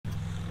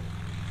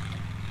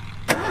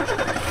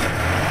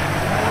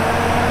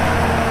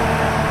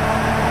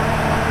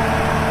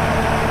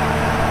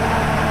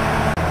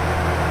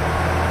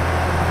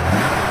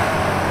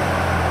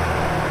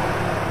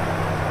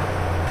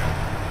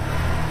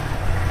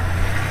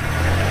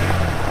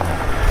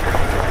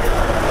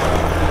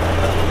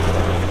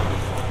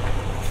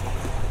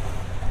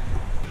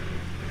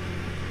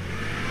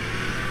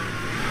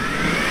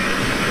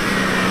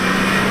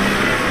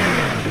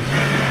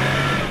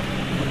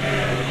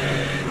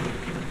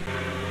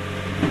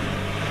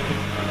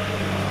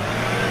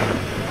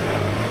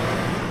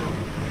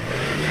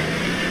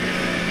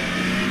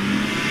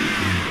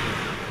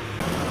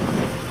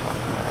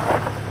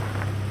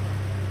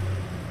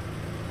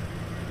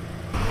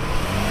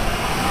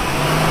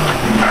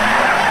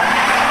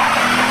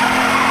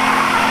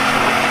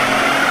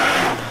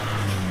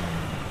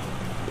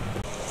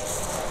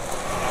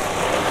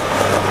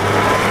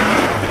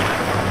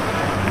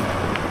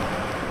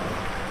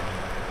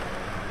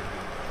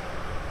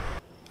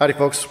Howdy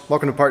folks,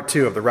 welcome to part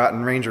 2 of the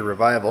Rotten Ranger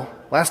revival.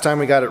 Last time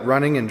we got it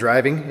running and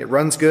driving. It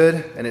runs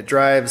good and it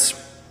drives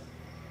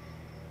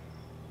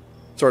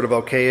sort of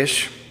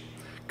okay-ish.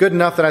 Good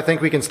enough that I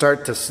think we can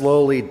start to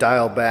slowly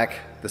dial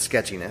back the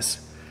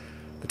sketchiness.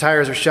 The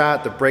tires are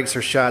shot, the brakes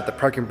are shot, the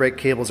parking brake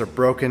cables are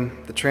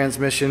broken, the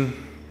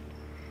transmission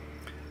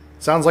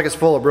sounds like it's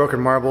full of broken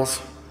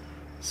marbles.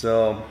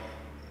 So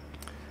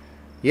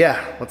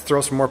yeah, let's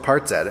throw some more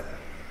parts at it.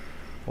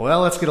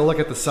 Well, let's get a look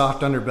at the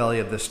soft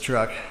underbelly of this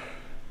truck.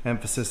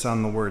 Emphasis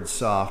on the word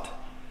soft.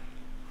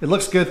 It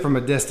looks good from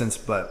a distance,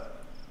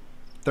 but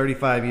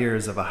 35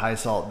 years of a high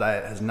salt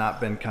diet has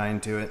not been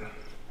kind to it.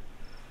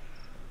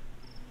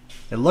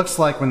 It looks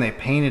like when they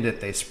painted it,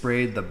 they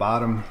sprayed the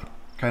bottom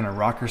kind of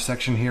rocker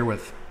section here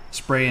with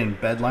spray and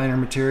bed liner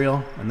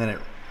material, and then it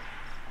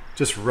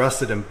just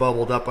rusted and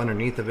bubbled up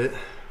underneath of it.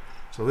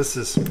 So this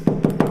is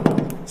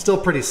still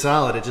pretty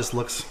solid. It just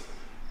looks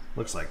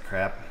like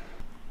crap.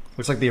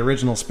 Looks like the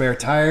original spare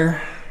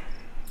tire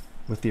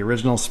with the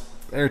original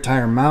spare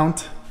tire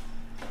mount.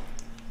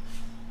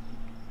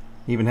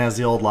 Even has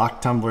the old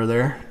lock tumbler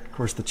there. Of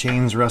course, the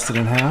chain's rusted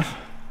in half.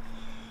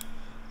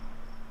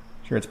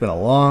 Sure, it's been a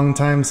long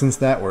time since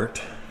that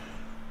worked.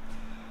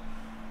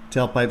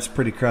 Tailpipe's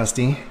pretty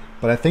crusty,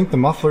 but I think the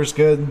muffler's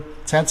good.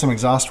 It's had some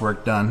exhaust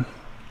work done.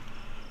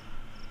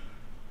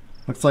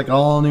 Looks like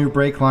all new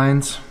brake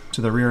lines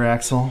to the rear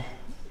axle.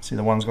 See,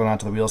 the ones going out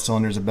to the wheel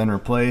cylinders have been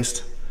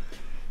replaced.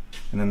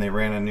 And then they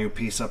ran a new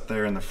piece up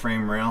there in the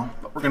frame rail.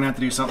 But we're gonna have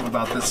to do something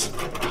about this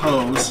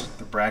hose.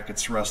 The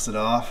bracket's rusted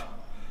off.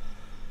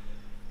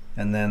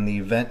 And then the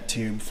vent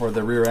tube for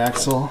the rear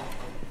axle.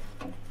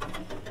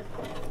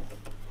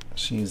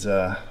 She's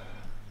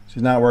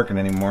not working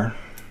anymore.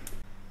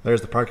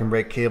 There's the parking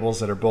brake cables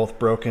that are both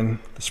broken.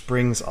 The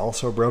spring's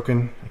also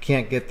broken. I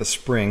can't get the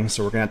spring,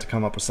 so we're gonna have to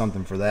come up with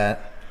something for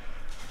that.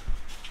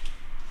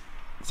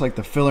 Looks like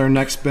the filler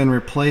neck's been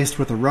replaced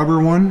with a rubber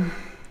one,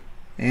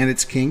 and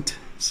it's kinked.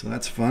 So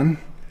that's fun.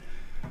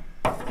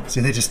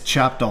 See, they just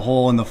chopped a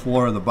hole in the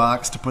floor of the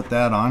box to put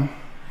that on.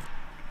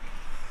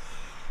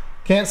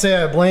 Can't say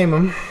I blame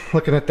them.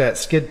 Looking at that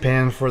skid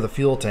pan for the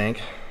fuel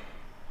tank.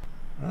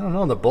 I don't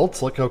know, the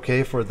bolts look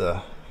okay for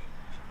the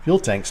fuel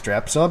tank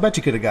strap, so I bet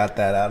you could have got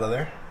that out of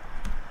there.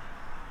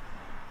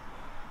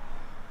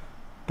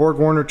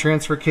 Borg-Warner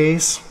transfer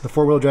case. The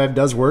four-wheel drive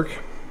does work.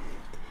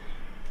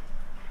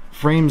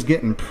 Frame's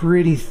getting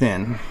pretty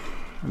thin.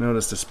 I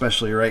noticed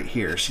especially right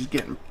here, she's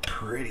getting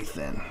pretty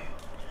thin.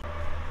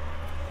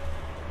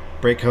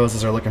 Brake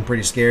hoses are looking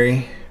pretty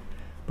scary,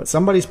 but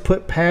somebody's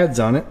put pads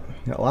on it.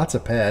 Got lots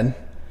of pad.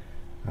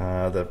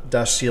 The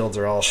dust shields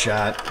are all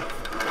shot,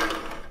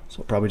 so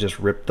we'll probably just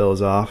rip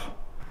those off.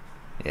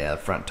 Yeah, the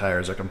front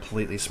tires are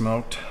completely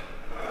smoked.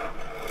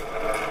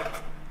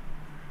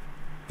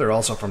 They're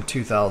also from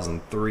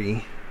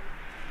 2003.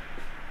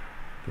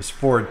 This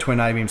Ford twin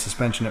I-beam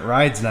suspension, it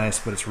rides nice,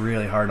 but it's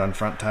really hard on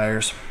front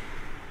tires.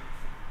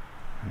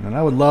 And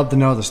I would love to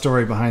know the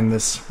story behind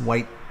this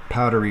white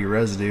powdery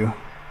residue.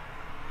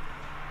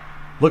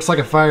 Looks like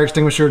a fire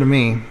extinguisher to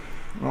me.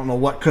 I don't know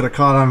what could have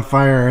caught on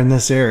fire in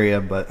this area,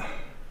 but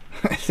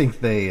I think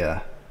they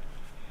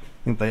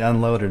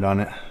unloaded on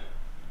it.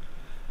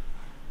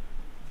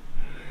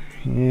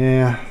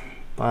 Yeah,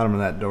 bottom of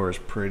that door is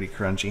pretty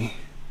crunchy.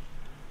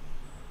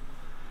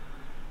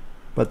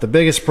 But the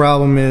biggest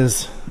problem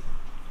is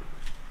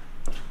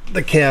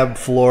the cab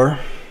floor.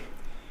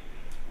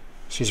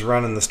 She's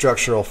running the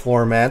structural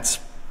floor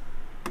mats.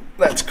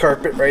 That's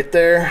carpet right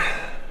there.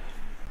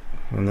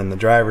 And then the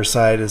driver's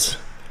side is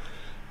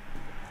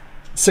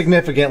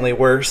significantly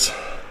worse.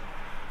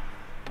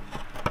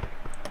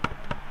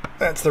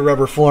 That's the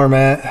rubber floor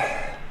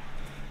mat.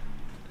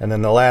 And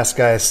then the last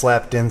guy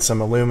slapped in some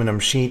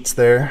aluminum sheets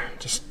there.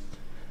 Just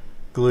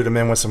glued them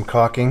in with some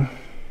caulking.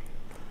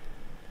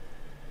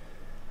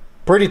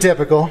 Pretty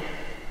typical.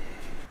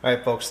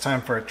 Alright folks,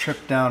 time for a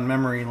trip down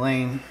memory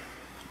lane.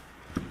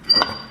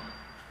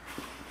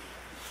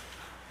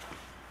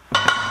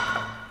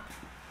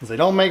 They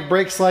don't make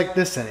brakes like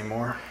this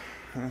anymore,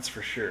 that's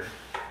for sure.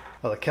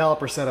 Well, the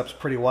caliper setup's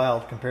pretty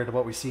wild compared to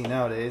what we see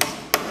nowadays.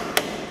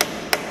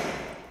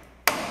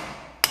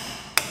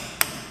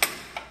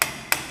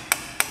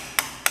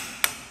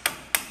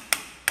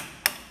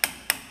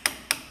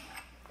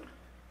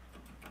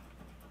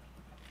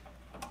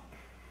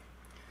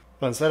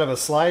 But instead of a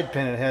slide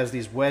pin, it has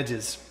these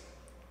wedges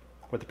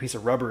with a piece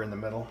of rubber in the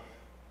middle.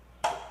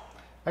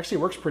 Actually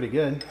works pretty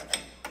good,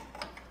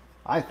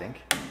 I think.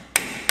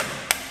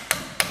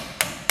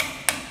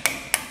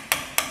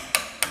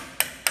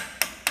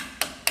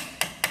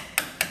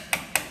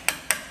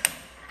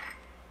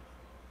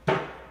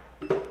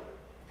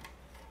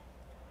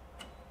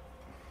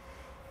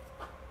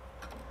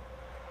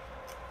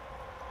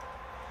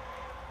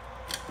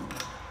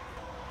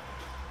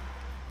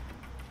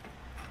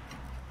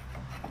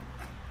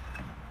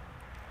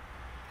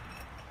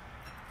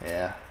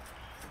 Yeah,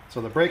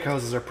 so the brake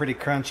hoses are pretty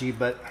crunchy,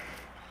 but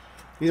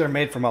these are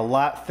made from a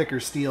lot thicker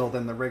steel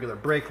than the regular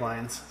brake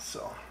lines,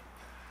 so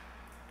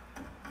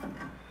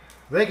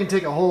they can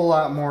take a whole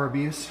lot more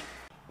abuse.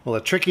 Well,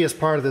 the trickiest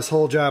part of this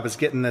whole job is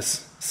getting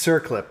this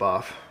circlip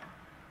off.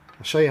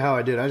 I'll show you how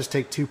I do it. I just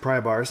take 2 pry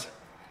bars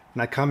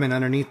and I come in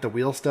underneath the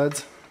wheel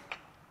studs,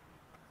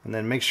 and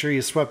then make sure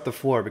you sweep the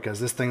floor because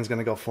this thing's going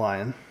to go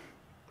flying.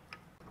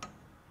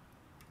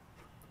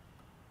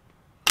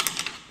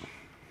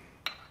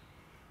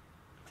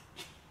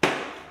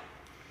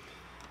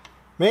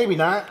 Maybe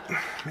not.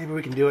 Maybe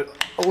we can do it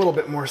a little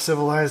bit more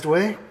civilized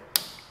way.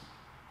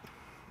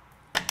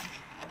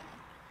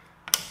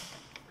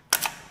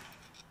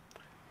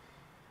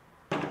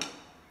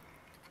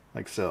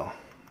 Like so.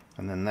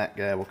 And then that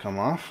guy will come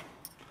off.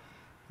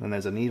 Then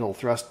there's a needle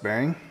thrust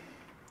bearing.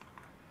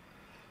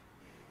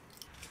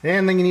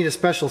 And then you need a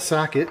special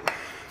socket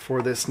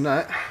for this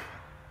nut,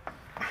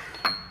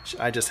 which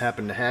I just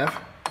happen to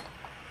have.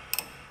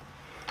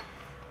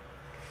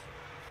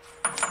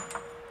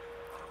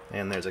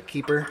 And there's a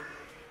keeper.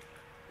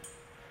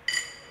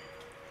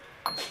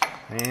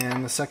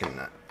 And the second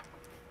nut.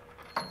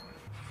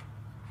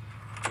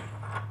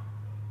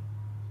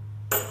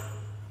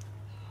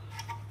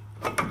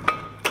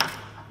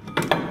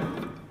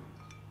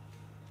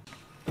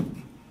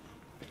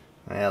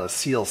 Yeah, the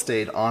seal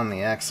stayed on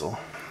the axle.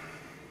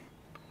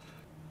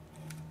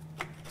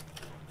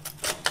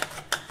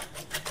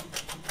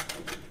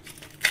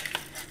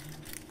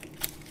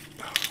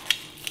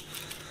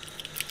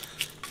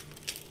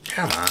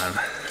 Come on.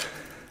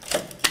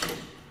 There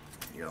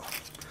you go.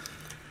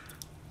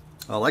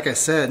 Well, like I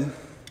said,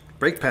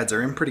 brake pads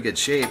are in pretty good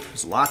shape.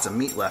 There's lots of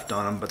meat left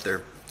on them, but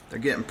they're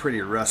getting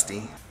pretty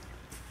rusty.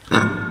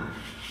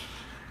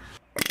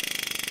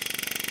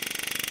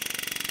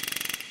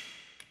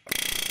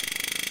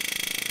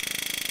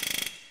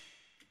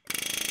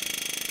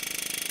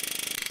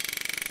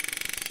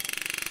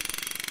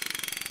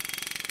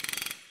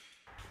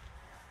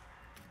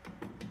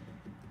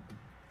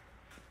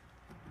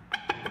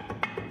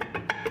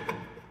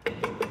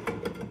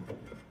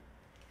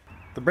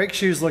 The brake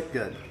shoes look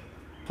good,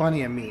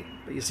 plenty of meat,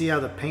 but you see how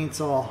the paint's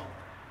all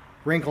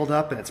wrinkled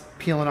up and it's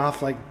peeling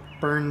off like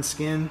burned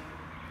skin?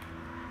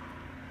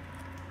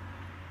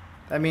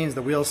 That means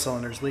the wheel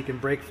cylinder's leaking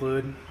brake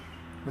fluid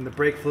when the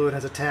brake fluid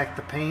has attacked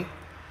the paint.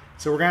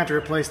 So we're gonna have to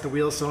replace the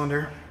wheel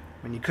cylinder.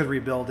 I mean, you could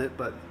rebuild it,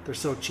 but they're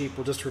so cheap,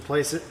 we'll just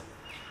replace it.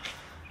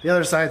 The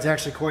other side's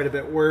actually quite a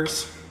bit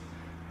worse.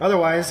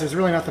 Otherwise, there's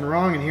really nothing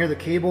wrong in here. The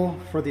cable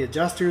for the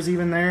adjuster's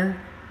even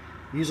there.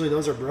 Usually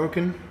those are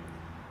broken.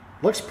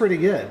 Looks pretty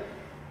good.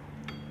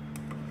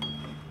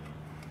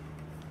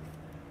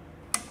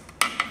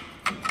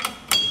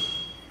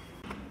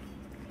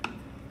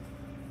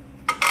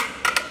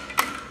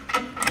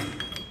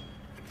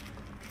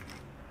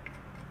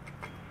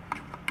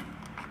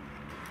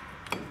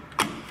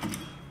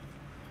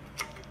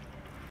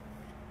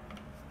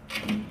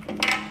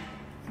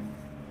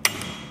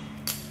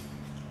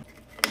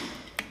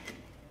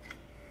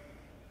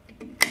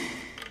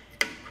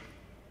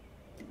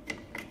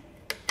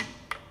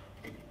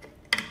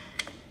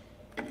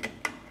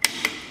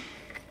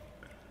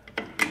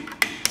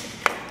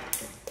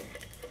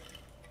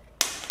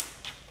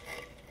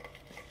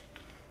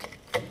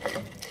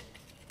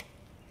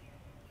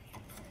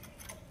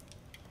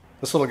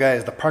 This little guy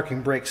is the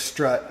parking brake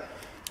strut.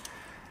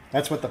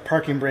 That's what the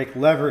parking brake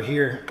lever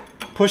here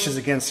pushes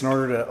against in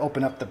order to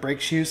open up the brake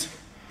shoes.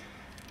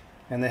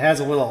 And it has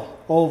a little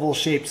oval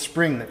shaped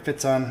spring that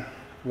fits on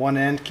one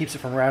end, keeps it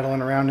from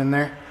rattling around in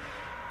there.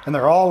 And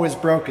they're always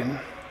broken.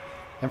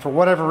 And for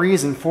whatever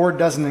reason, Ford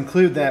doesn't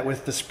include that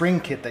with the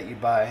spring kit that you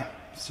buy.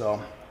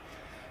 So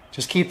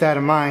just keep that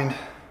in mind.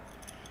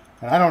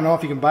 And I don't know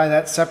if you can buy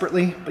that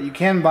separately, but you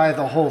can buy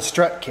the whole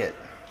strut kit.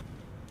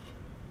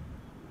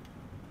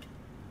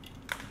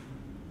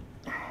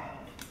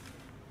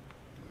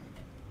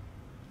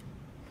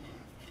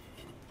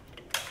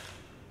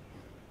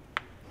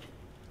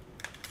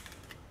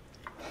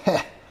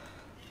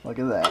 Look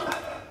at that.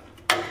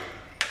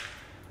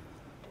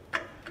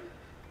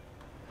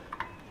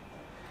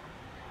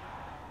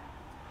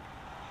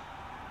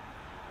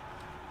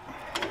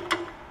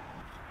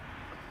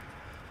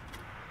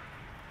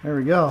 There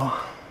we go.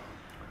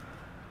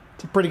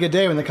 It's a pretty good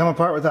day when they come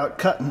apart without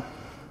cutting.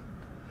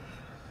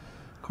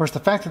 Of course, the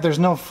fact that there's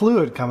no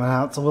fluid coming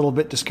out is a little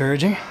bit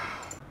discouraging.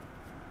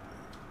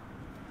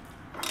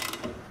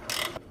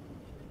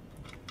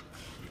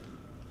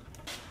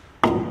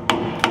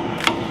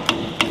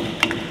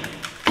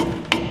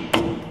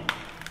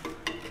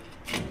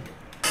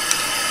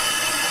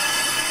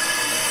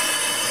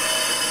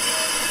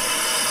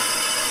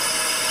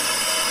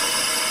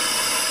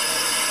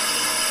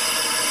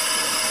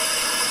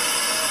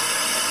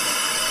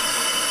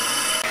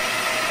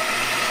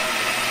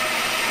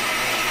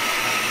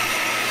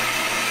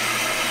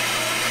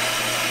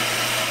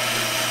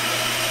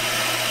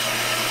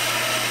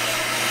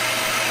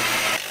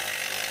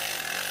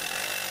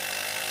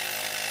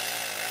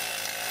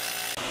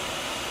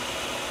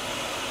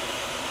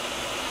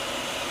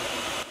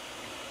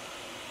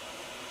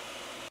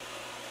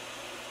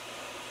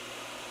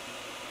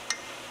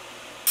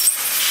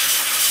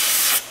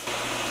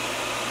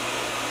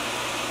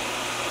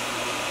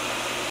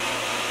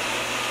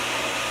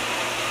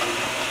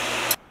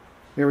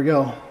 Here we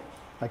go.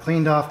 I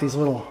cleaned off these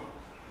little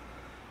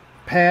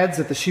pads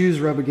that the shoes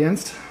rub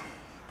against.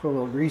 Put a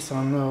little grease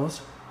on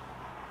those.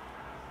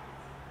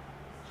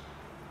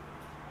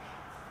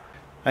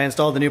 I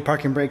installed the new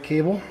parking brake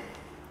cable.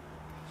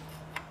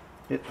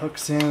 It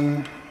hooks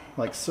in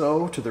like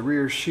so to the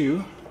rear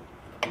shoe.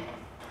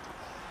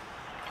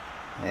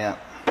 Yeah.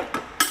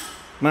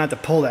 I'm gonna have to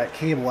pull that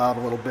cable out a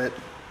little bit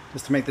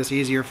just to make this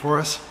easier for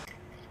us.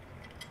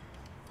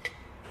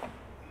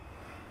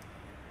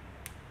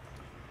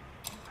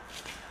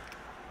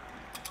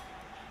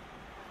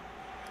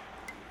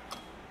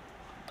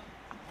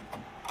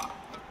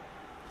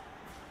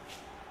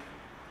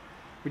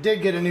 We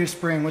did get a new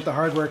spring with the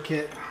hardware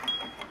kit,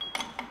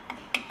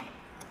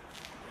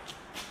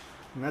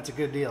 and that's a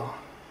good deal.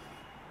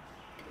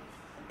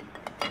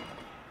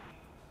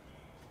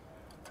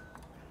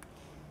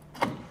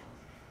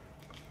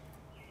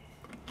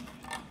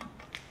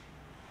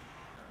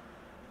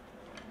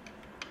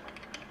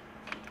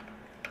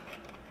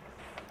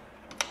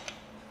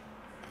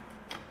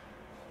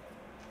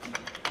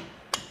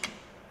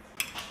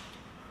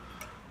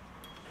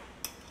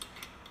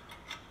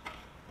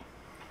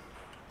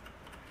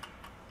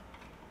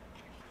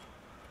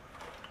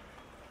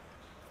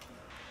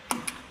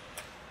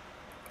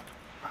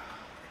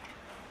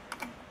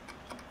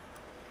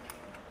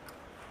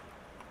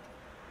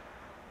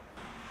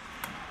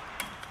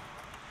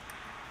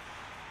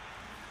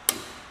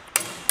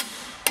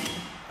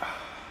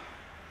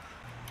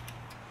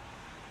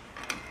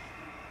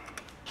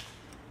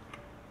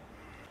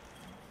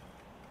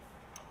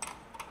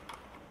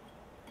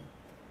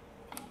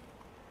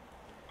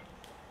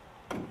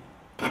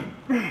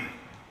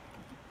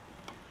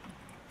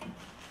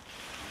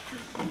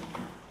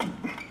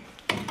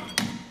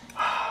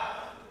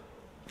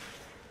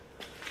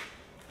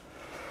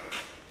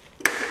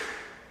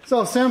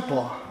 So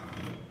simple.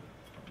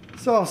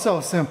 So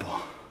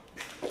simple.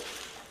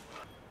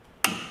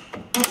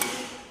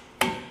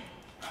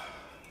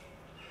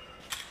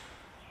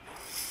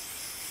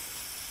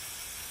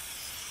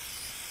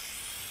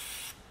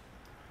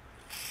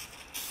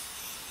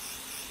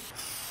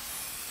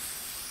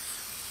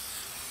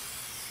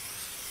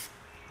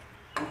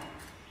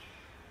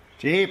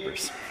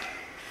 Jeepers.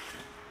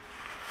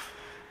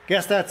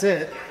 Guess that's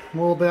it. A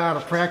little bit out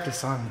of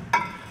practice on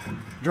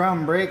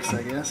drum brakes,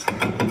 I guess.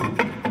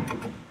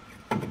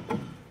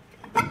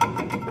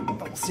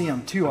 Don't see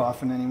them too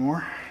often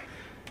anymore.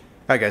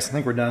 Alright guys, I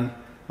think we're done.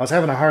 I was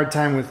having a hard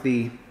time with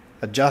the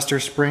adjuster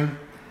spring.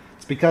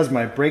 It's because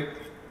my brake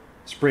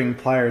spring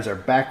pliers are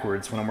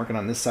backwards when I'm working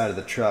on this side of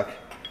the truck.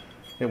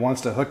 It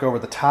wants to hook over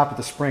the top of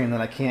the spring and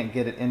then I can't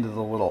get it into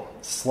the little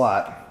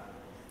slot.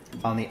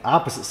 On the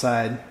opposite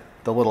side,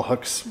 the little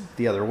hook's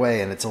the other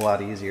way and it's a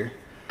lot easier.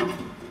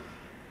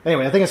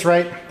 Anyway, I think it's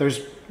right. There's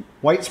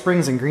white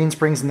springs and green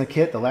springs in the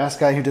kit. The last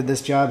guy who did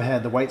this job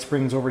had the white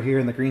springs over here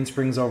and the green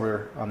springs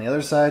over on the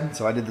other side,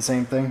 so I did the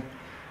same thing.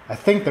 I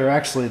think they're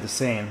actually the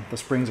same. The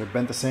springs are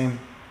bent the same,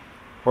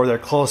 or they're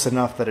close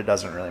enough that it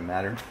doesn't really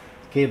matter.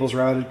 The cable's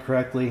routed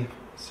correctly,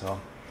 so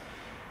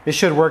it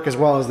should work as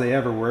well as they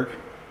ever work.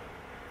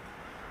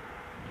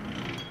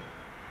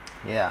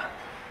 Yeah.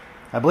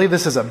 I believe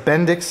this is a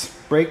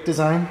Bendix brake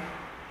design.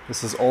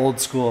 This is old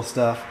school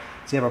stuff.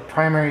 So you have a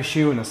primary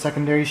shoe and a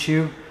secondary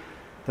shoe.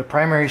 The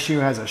primary shoe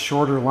has a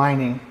shorter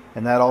lining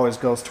and that always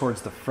goes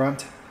towards the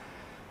front.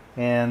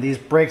 And these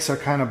brakes are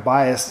kind of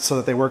biased so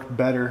that they work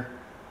better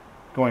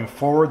going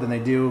forward than they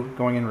do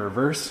going in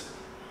reverse.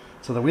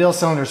 So the wheel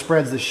cylinder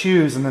spreads the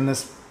shoes, and then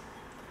this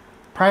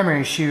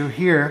primary shoe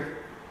here,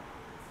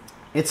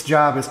 its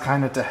job is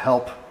kind of to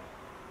help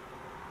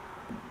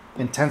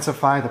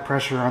intensify the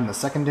pressure on the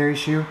secondary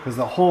shoe, because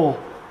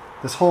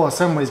this whole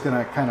assembly is going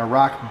to kind of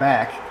rock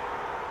back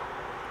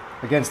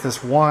against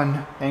this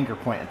one anchor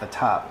point at the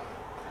top.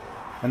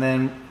 And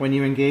then when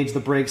you engage the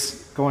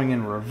brakes going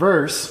in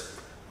reverse,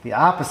 the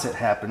opposite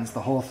happens.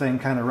 The whole thing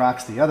kind of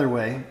rocks the other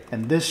way,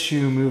 and this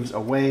shoe moves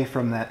away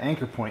from that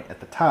anchor point at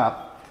the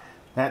top.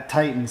 That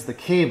tightens the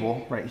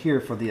cable right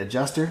here for the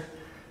adjuster,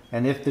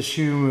 and if the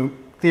shoe,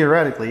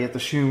 theoretically, if the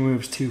shoe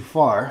moves too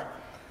far,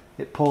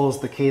 it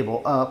pulls the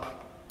cable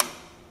up,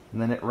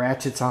 and then it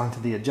ratchets onto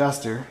the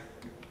adjuster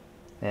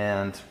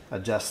and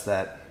adjusts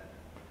that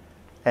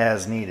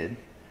as needed.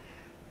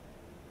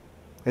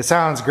 It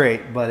sounds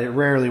great, but it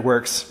rarely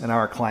works in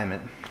our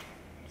climate.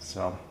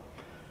 So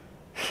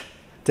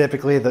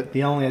typically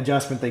the only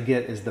adjustment they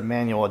get is the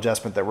manual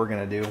adjustment that we're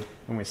going to do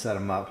when we set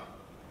them up.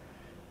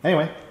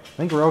 Anyway, I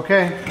think we're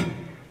okay.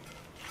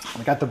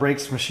 I got the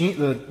brakes machined,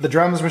 the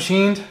drums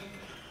machined.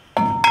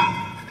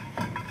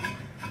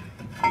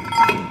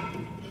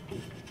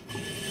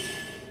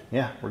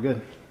 Yeah, we're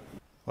good.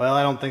 Well,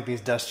 I don't think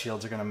these dust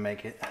shields are going to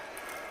make it.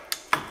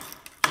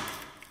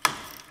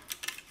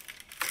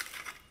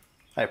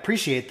 I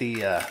appreciate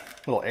the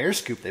little air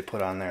scoop they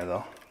put on there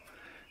though.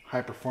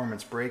 High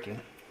performance braking.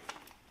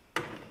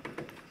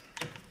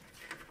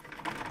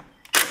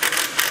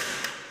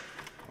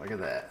 Look at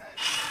that.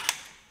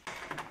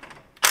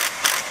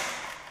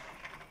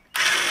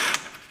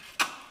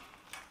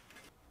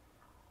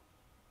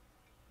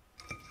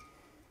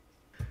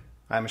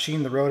 I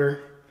machined the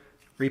rotor,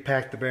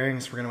 repacked the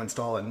bearings. We're going to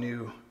install a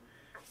new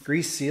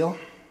grease seal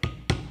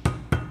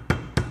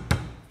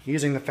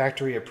using the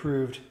factory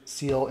approved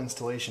seal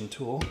installation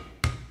tool.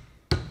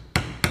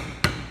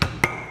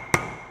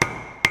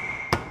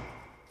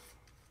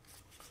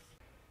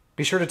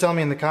 Be sure to tell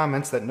me in the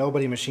comments that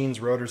nobody machines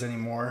rotors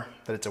anymore,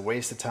 that it's a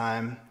waste of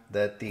time,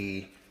 that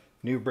the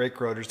new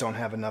brake rotors don't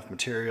have enough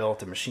material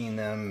to machine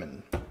them,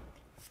 and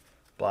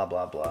blah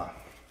blah blah.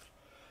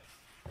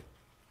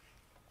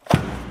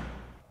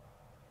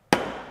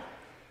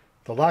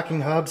 The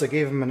locking hubs, I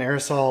gave them an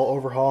aerosol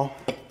overhaul,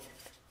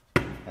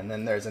 and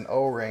then there's an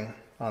O-ring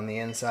on the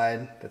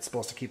inside that's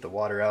supposed to keep the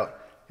water out.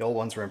 The old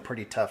ones were in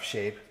pretty tough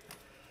shape.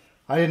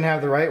 I didn't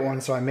have the right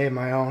one, so I made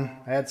my own.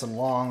 I had some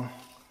long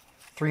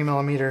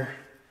 3mm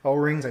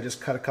O-rings. I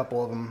just cut a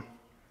couple of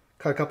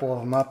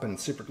them up and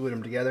super glued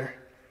them together,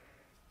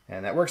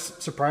 and that works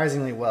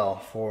surprisingly well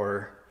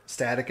for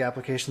static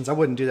applications. I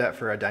wouldn't do that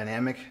for a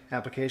dynamic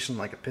application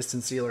like a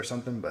piston seal or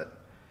something, but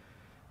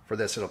for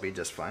this it'll be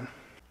just fine.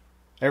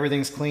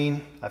 Everything's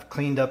clean. I've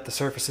cleaned up the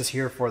surfaces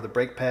here for the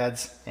brake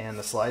pads and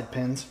the slide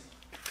pins.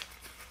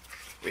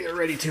 We are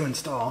ready to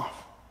install.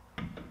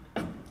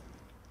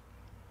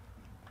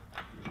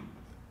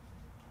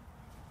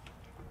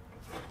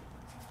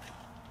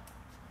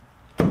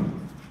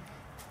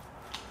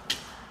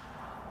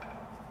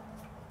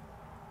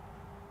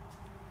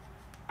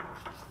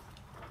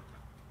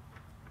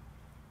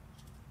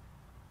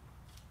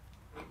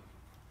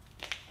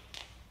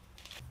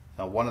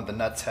 Now, one of the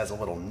nuts has a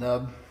little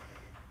nub.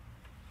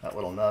 That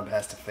little nub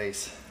has to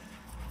face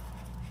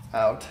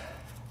out.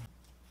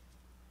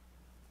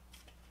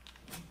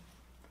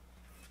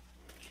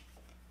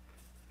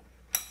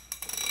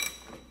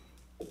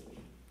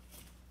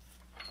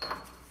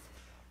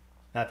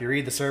 Now, if you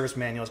read the service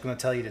manual, it's going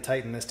to tell you to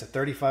tighten this to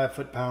 35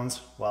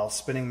 foot-pounds while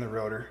spinning the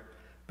rotor,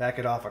 back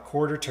it off a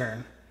quarter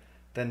turn,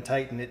 then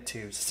tighten it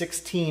to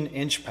 16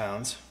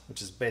 inch-pounds,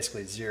 which is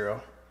basically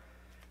 0,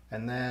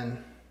 and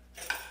then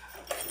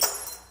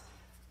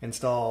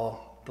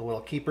install the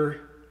little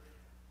keeper,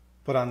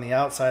 put on the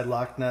outside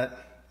lock nut,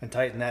 and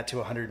tighten that to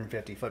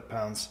 150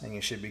 foot-pounds, and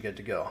you should be good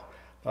to go.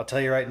 But I'll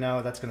tell you right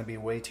now, that's going to be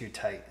way too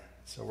tight.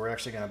 So we're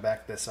actually going to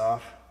back this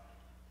off.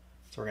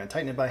 So we're going to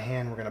tighten it by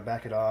hand, we're going to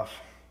back it off.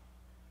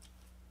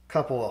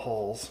 Couple of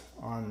holes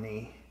on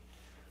the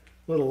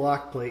little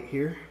lock plate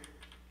here.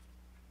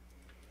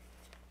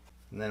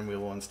 And then we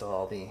will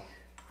install the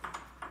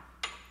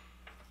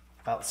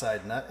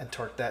outside nut and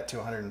torque that to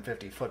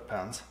 150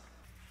 foot-pounds.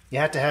 You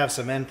have to have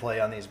some end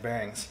play on these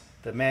bearings.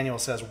 The manual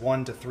says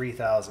 1 to 3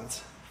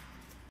 thousandths.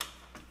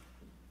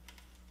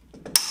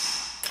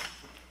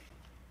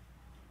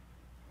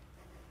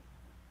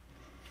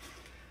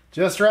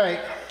 Just right.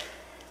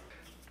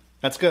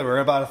 That's good. We're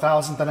about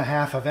 1/1000th and a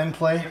half of end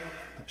play.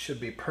 That should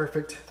be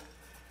perfect.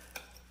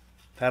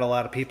 I've had a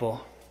lot of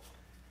people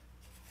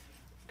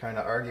kind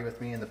of argue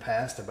with me in the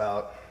past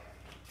about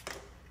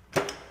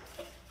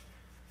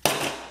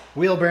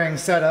wheel bearing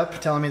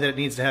setup, telling me that it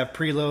needs to have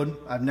preload.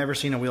 I've never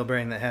seen a wheel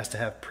bearing that has to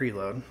have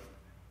preload.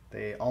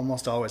 They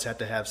almost always have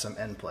to have some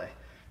end play.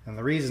 And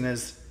the reason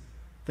is,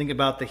 think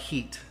about the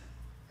heat.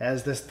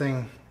 As this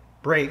thing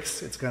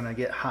breaks, it's going to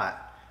get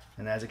hot.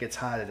 And as it gets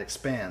hot, it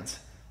expands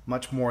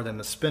much more than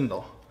the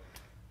spindle.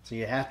 So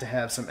you have to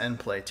have some end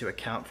play to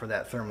account for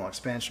that thermal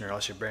expansion, or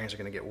else your bearings are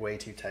going to get way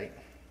too tight.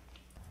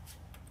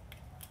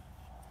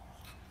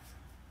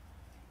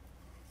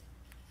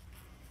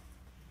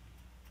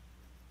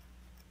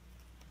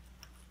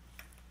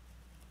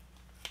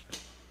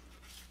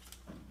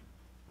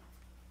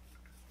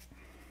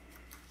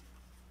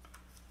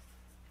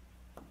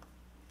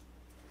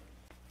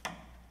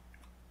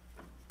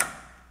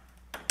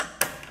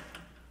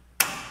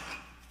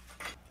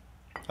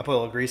 I put a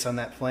little grease on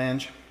that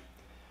flange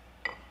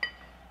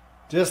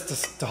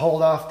just to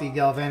hold off the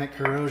galvanic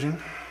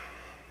corrosion.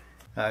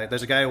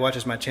 There's a guy who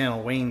watches my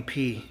channel, Wayne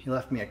P. He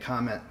left me a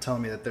comment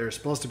telling me that there's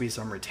supposed to be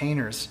some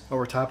retainers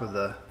over top of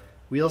the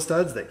wheel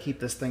studs that keep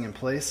this thing in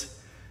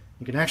place.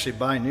 You can actually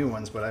buy new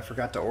ones, but I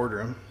forgot to order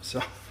them.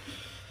 So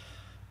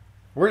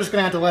we're just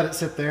gonna have to let it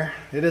sit there.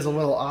 It is a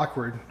little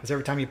awkward because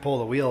every time you pull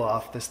the wheel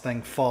off, this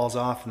thing falls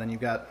off and then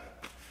you've got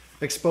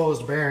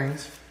exposed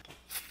bearings.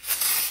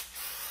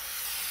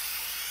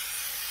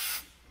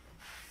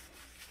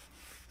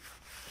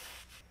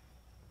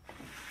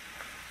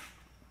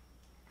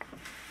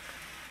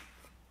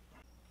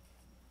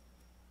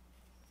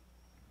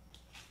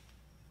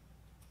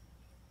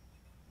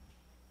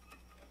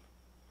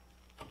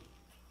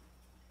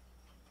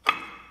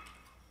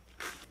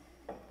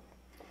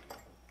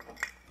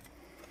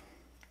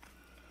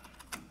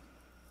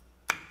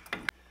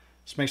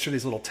 Just make sure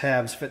these little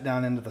tabs fit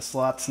down into the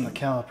slots in the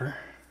caliper.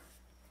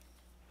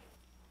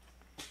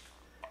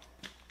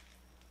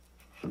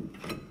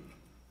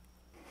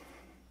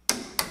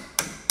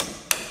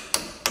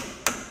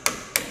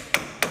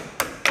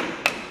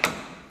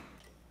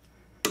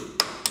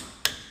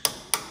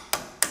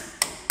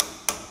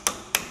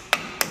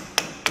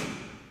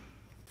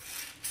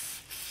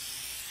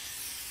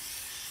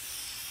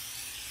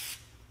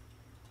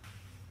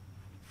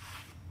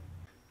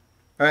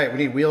 All right, we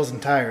need wheels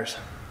and tires.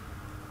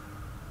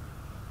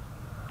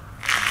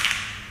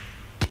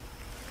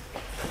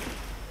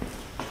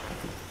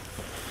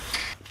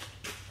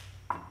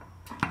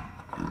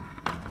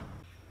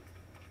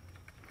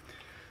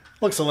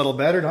 Looks a little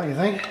better, don't you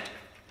think?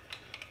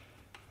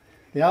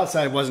 The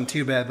outside wasn't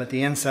too bad, but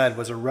the inside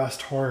was a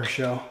rust horror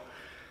show.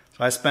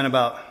 So I spent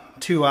about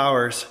 2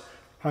 hours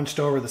hunched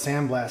over the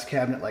sandblast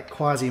cabinet like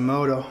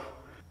Quasimodo.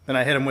 Then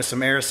I hit them with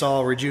some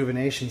aerosol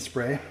rejuvenation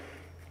spray.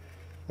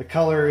 The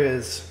color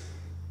is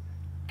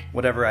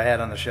whatever I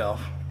had on the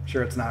shelf. I'm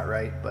sure it's not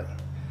right, but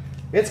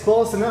it's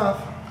close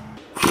enough.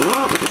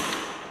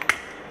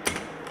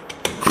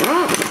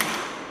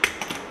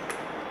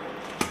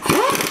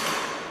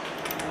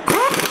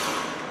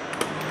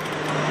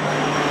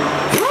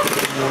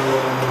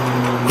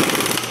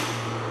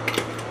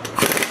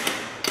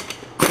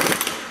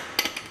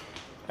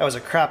 That was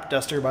a crop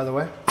duster, by the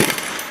way.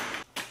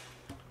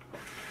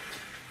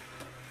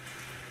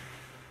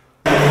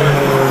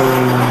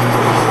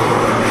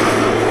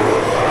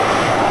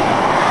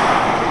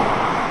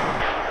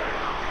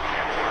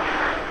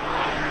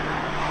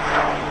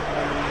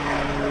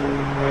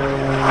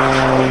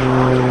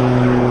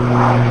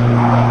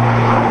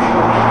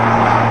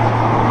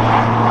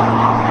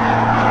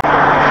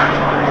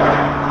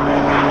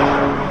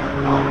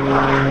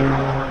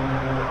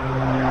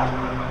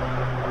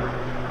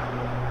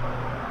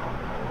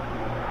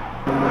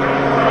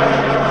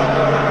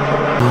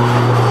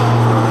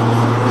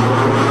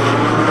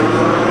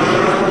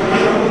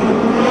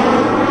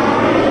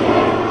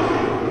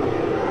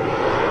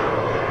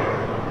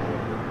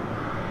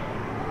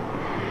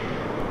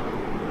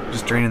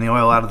 Just draining the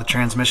oil out of the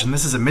transmission.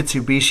 This is a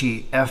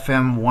Mitsubishi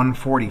FM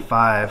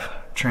 145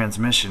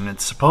 transmission.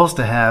 It's supposed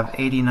to have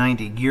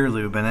 80-90 gear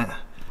lube in it,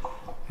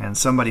 and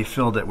somebody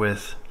filled it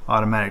with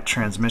automatic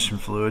transmission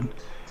fluid,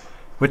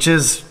 which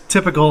is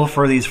typical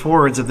for these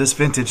Fords of this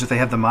vintage. If they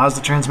have the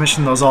Mazda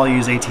transmission, those all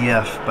use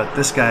ATF, but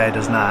this guy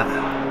does not.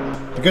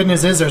 The good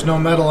news is there's no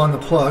metal on the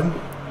plug,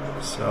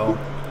 so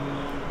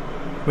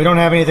we don't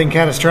have anything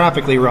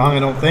catastrophically wrong, I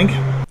don't think.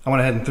 I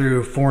went ahead and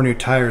threw 4 new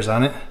tires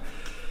on it.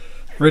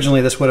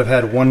 Originally this would have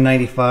had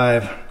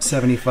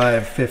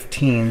 195/75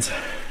 15s.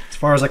 As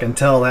far as I can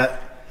tell,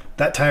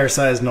 that tire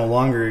size no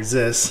longer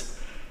exists,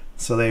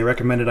 so they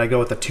recommended I go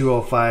with the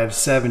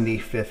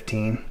 205/70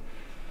 15.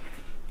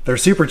 They're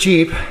super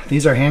cheap.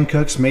 These are hand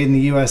cooks made in the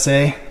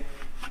USA.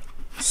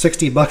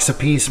 60 bucks a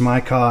piece my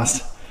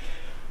cost,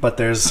 but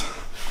there's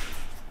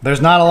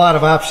not a lot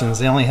of options.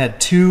 They only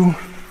had two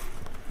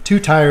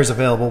tires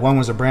available. One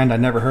was a brand I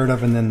never heard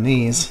of, and then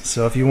these.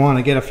 So if you want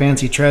to get a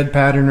fancy tread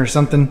pattern or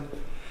something,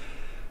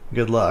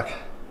 good luck.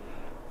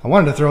 I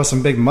wanted to throw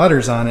some big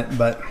mudders on it,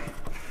 but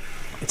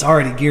it's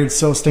already geared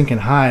so stinking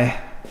high,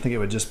 I think it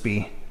would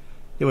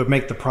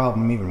make the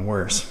problem even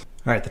worse.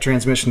 All right, the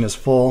transmission is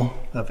full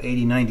of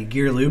 80-90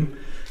 gear lube.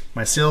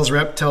 My sales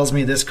rep tells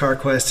me this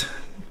CarQuest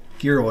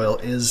gear oil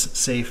is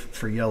safe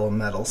for yellow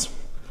metals.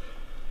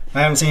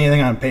 I haven't seen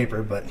anything on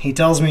paper, but he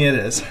tells me it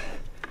is.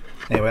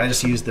 Anyway, I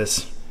just used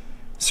this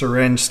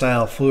syringe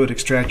style fluid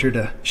extractor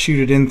to shoot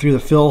it in through the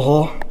fill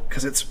hole,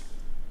 because it's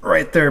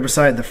right there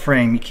beside the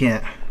frame.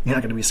 You're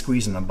not going to be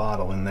squeezing a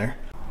bottle in there.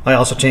 I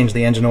also changed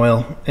the engine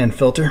oil and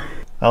filter.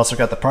 I also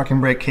got the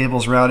parking brake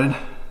cables routed.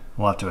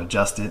 We'll have to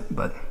adjust it,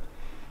 but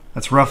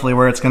that's roughly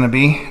where it's going to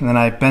be. And then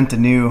I bent a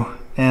new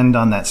end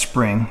on that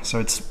spring,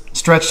 so it's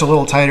stretched a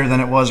little tighter than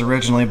it was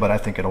originally, but I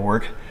think it'll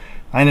work.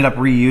 I ended up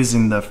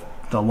reusing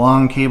the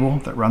long cable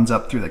that runs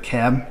up through the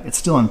cab. It's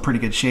still in pretty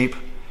good shape.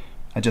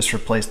 I just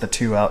replaced the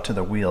 2 out to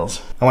the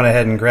wheels. I went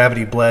ahead and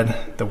gravity bled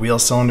the wheel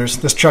cylinders.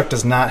 This truck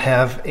does not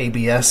have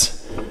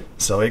ABS,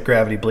 so it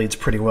gravity bleeds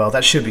pretty well.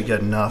 That should be good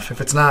enough. If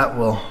it's not,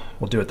 we'll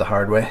do it the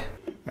hard way.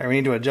 All right, we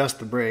need to adjust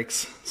the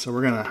brakes, so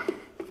we're gonna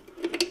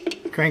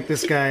crank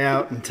this guy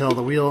out until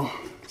the wheel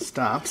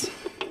stops.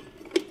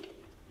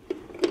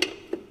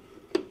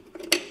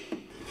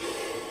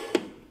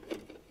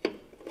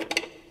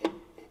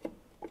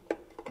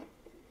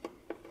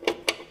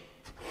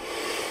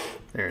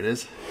 There it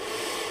is.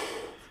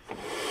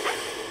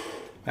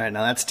 All right,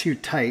 now that's too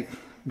tight.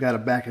 We've got to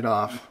back it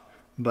off,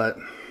 but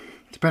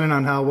depending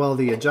on how well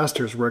the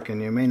adjuster's working,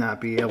 you may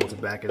not be able to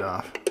back it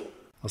off.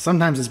 Well,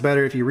 sometimes it's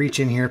better if you reach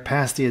in here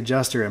past the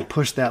adjuster and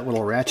push that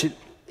little ratchet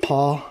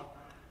pawl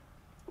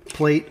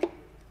plate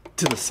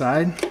to the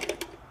side,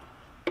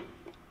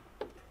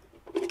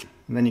 and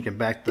then you can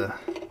back the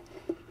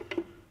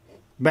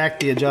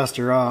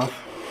adjuster off.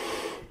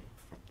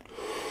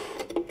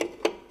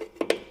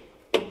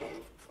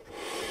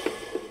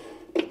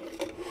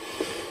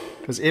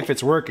 Because if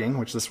it's working,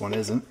 which this one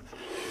isn't,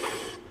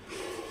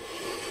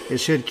 it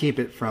should keep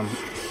it from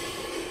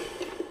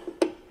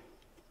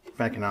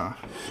backing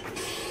off.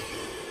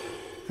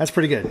 That's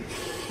pretty good.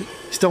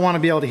 Still want to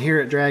be able to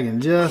hear it dragging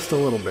just a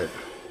little bit.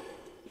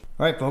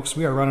 All right, folks,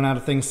 we are running out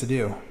of things to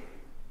do.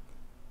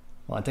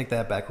 Well, I take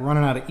that back. We're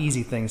running out of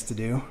easy things to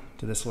do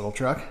to this little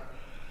truck.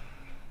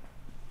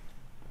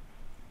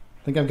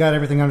 I think I've got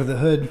everything under the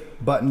hood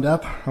buttoned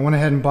up. I went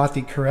ahead and bought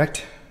the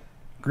correct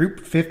Group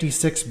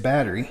 56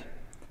 battery.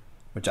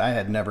 which I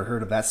had never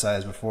heard of that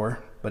size before,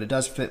 but it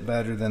does fit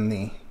better than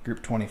the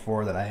Group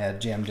 24 that I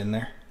had jammed in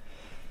there.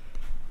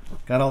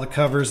 Got all the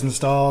covers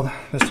installed.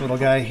 This little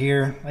guy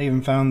here, I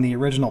even found the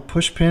original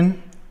push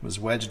pin was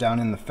wedged down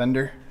in the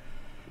fender,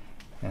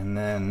 and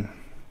then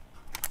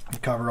the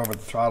cover over the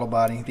throttle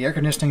body. The air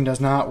conditioning does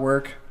not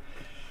work.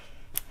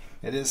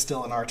 It is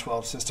still an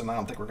R12 system. I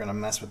don't think we're going to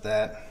mess with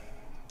that.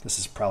 This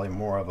is probably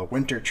more of a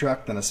winter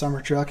truck than a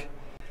summer truck.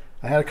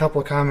 I had a couple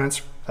of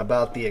comments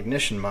about the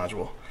ignition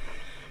module.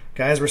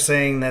 Guys were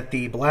saying that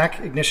the black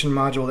ignition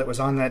module that was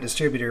on that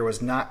distributor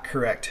was not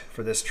correct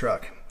for this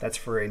truck. That's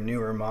for a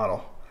newer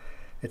model.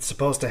 It's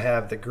supposed to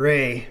have the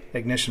gray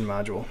ignition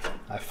module.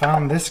 I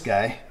found this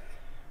guy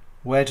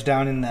wedged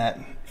down in that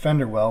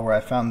fender well where I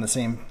found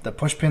the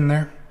push pin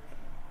there.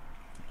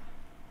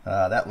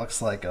 That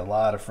looks like a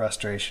lot of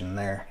frustration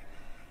there.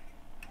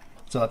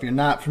 So if you're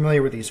not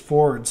familiar with these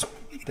Fords,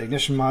 the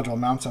ignition module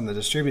mounts on the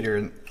distributor,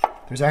 and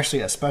there's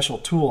actually a special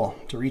tool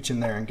to reach in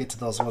there and get to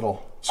those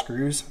little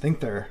screws. I think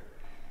they're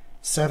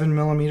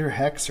 7mm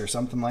hex or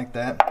something like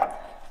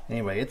that.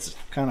 Anyway, it's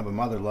kind of a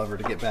mother lover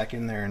to get back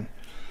in there and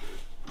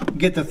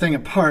get the thing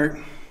apart.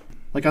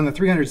 Like on the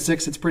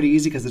 306, it's pretty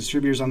easy because the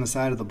distributor's on the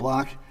side of the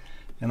block,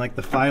 and like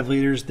the 5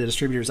 liters, the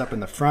distributor's up in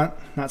the front.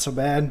 Not so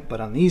bad,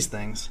 but on these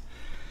things,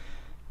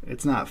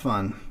 it's not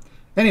fun.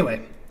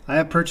 Anyway, I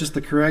have purchased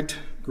the correct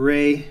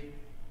gray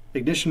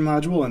ignition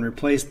module and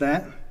replaced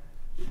that,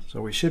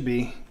 so we should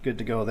be good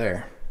to go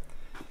there.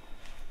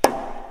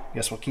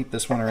 Guess we'll keep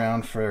this one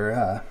around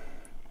for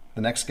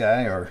the next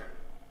guy or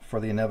for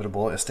the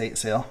inevitable estate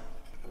sale.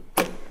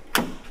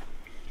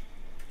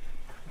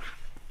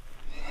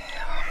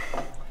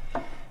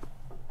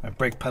 My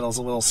brake pedal's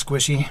a little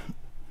squishy.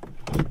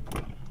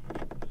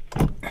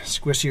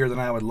 Squishier than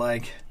I would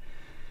like.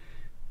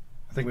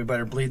 I think we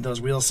better bleed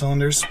those wheel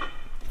cylinders.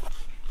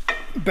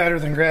 Better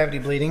than gravity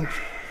bleeding.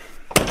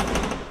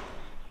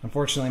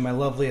 Unfortunately, my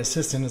lovely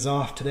assistant is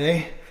off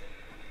today,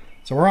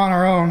 so we're on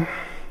our own.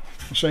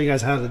 I'll show you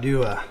guys how to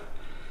do a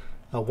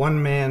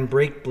one-man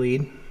brake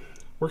bleed.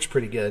 Works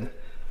pretty good.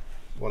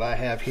 What I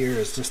have here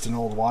is just an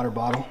old water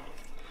bottle.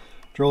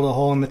 Drilled a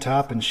hole in the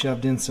top and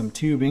shoved in some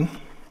tubing.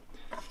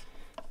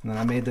 And then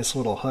I made this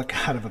little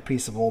hook out of a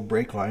piece of old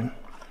brake line.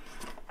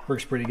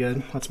 Works pretty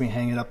good. Lets me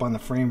hang it up on the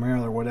frame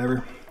rail or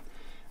whatever.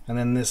 And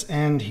then this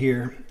end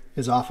here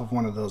is off of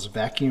one of those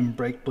vacuum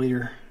brake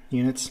bleeder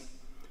units.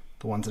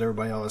 The ones that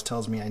everybody always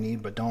tells me I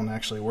need but don't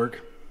actually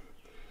work.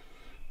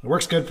 It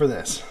works good for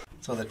this.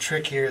 So the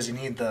trick here is you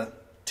need the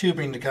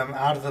tubing to come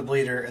out of the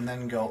bleeder and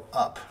then go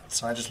up.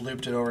 So I just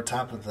looped it over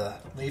top of the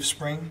leaf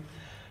spring.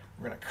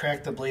 We're going to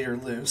crack the bleeder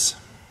loose.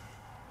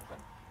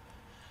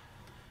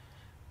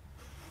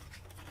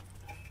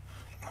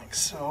 Like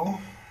so.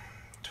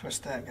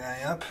 Twist that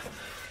guy up.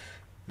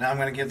 Now I'm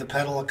going to give the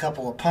pedal a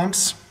couple of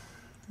pumps,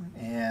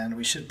 and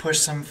we should push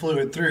some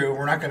fluid through.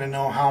 We're not going to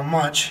know how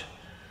much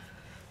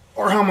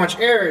or how much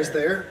air is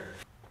there.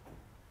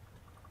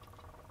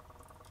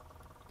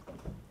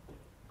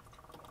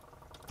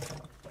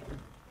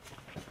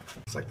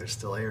 Looks like there's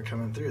still air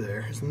coming through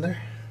there, isn't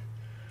there?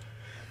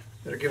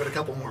 Better give it a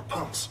couple more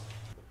pumps.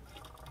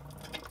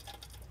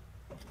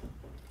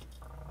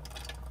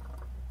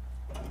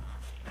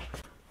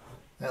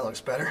 That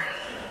looks better.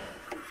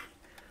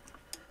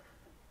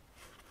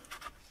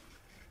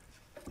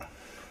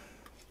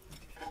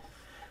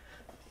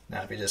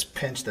 Now if you just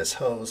pinch this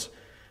hose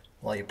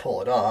while you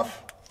pull it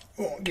off,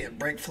 you won't get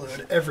brake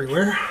fluid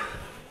everywhere.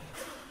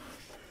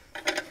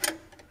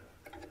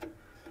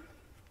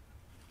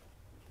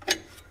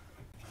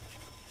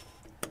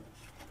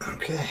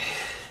 Okay.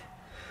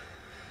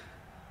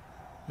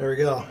 There we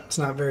go. It's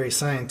not very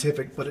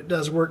scientific, but it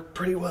does work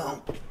pretty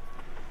well.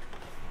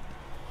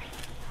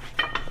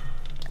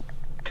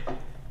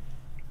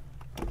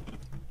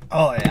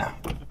 Oh yeah.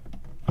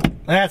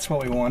 That's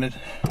what we wanted.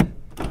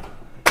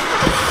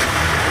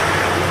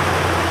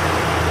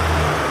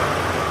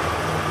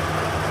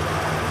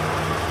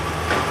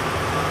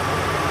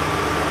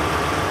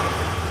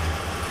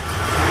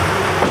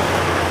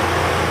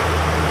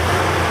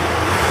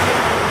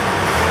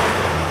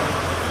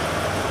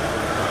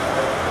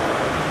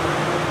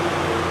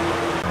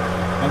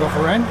 Go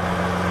for a ride?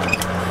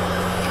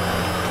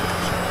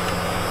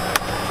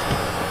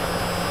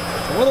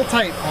 It's a little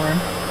tight for him.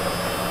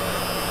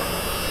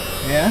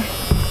 Yeah?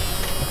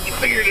 You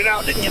figured it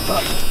out, didn't you,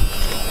 pup?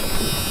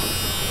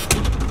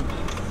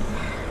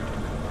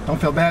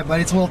 Don't feel bad,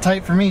 buddy. It's a little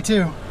tight for me,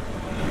 too.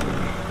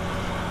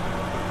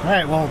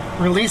 Alright, we'll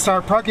release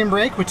our parking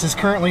brake, which is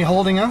currently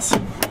holding us.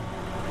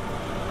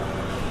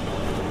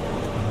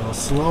 We'll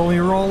slowly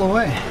roll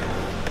away.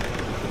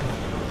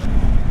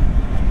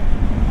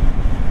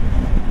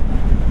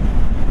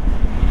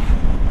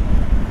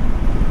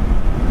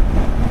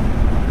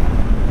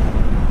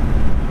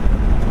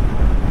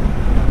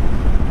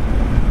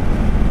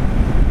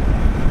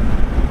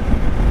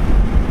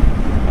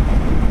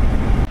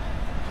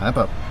 Hi,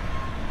 pup.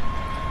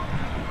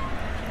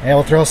 Yeah,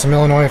 we'll throw some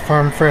Illinois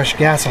Farm Fresh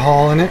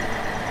gasohol in it.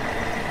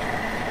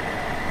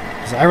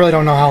 I really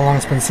don't know how long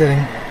it's been sitting.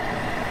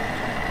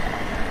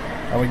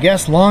 I would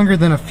guess longer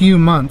than a few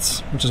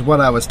months, which is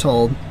what I was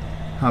told.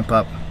 Hump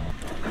up.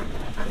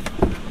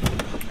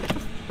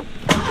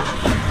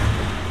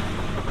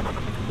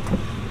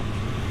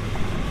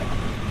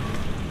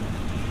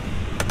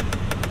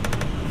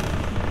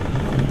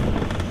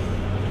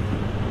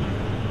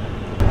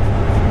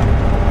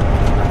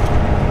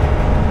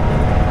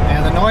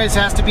 And the noise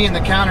has to be in the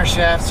counter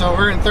shaft, so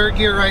we're in 3rd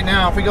gear right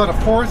now. If we go to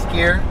 4th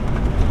gear,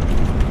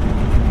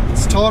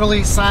 it's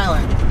totally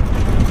silent.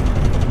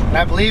 And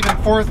I believe in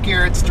 4th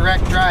gear it's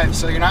direct drive,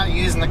 so you're not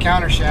using the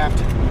counter shaft.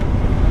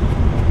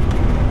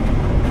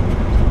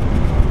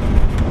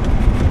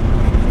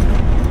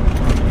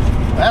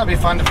 That'll be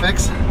fun to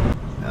fix.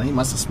 Well, he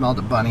must have smelled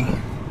a bunny.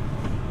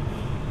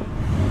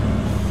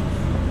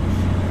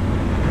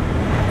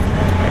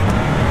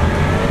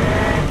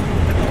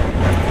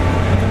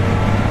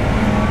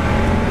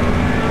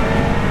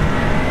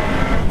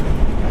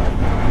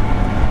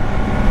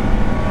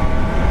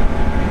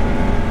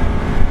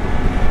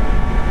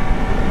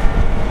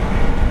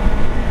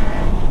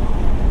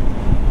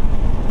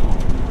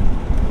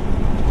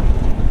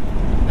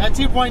 That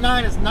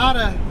 2.9 is not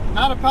a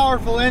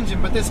powerful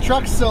engine, but this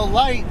truck's so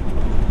light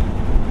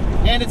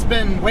and it's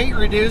been weight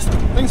reduced.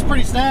 Thing's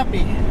pretty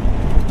snappy.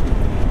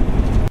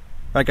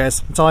 Alright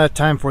guys, that's all I have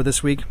time for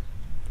this week.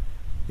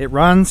 It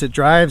runs, it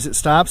drives, it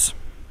stops.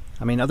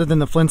 I mean, other than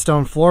the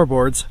Flintstone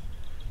floorboards,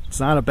 it's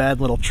not a bad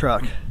little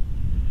truck.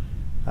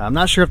 I'm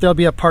not sure if there'll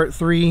be a part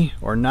 3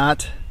 or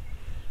not.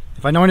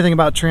 If I know anything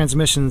about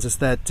transmissions, it's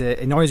that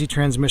a noisy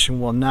transmission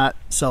will not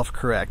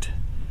self-correct.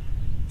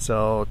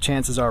 So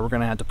chances are we're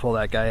going to have to pull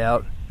that guy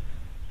out.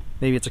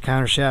 Maybe it's a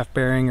counter shaft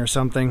bearing or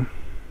something.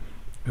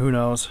 Who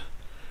knows?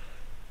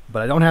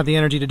 But I don't have the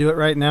energy to do it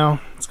right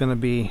now. It's going to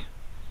be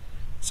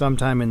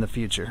sometime in the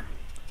future.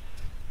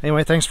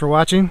 Anyway, thanks for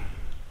watching.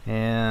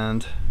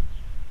 And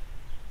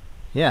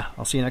yeah,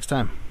 I'll see you next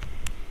time.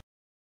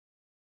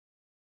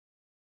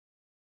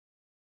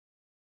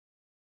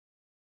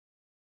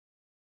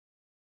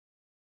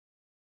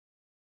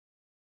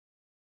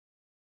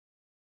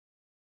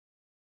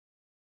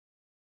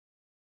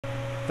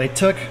 They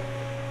took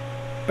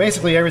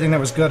basically everything that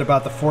was good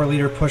about the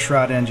 4-liter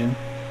pushrod engine.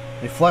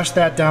 They flushed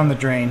that down the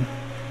drain,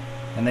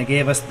 and they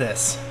gave us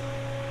this,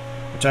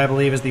 which I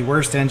believe is the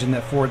worst engine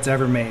that Ford's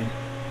ever made.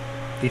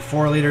 The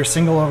 4-liter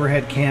single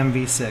overhead cam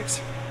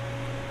V6.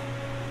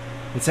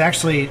 It's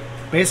actually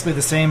basically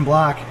the same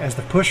block as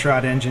the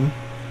pushrod engine,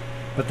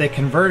 but they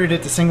converted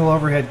it to single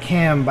overhead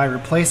cam by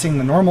replacing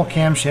the normal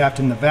camshaft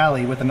in the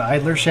valley with an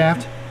idler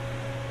shaft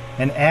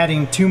and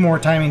adding 2 more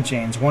timing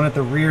chains, one at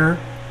the rear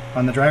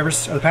on the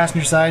driver's or the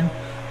passenger side,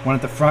 one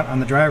at the front on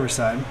the driver's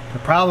side. The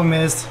problem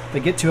is they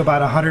get to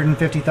about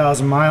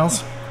 150,000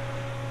 miles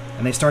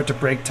and they start to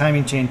break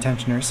timing chain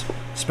tensioners,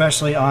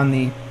 especially on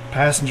the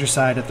passenger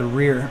side at the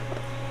rear.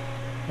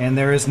 And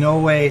there is no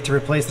way to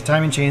replace the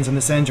timing chains on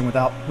this engine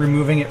without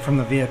removing it from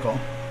the vehicle.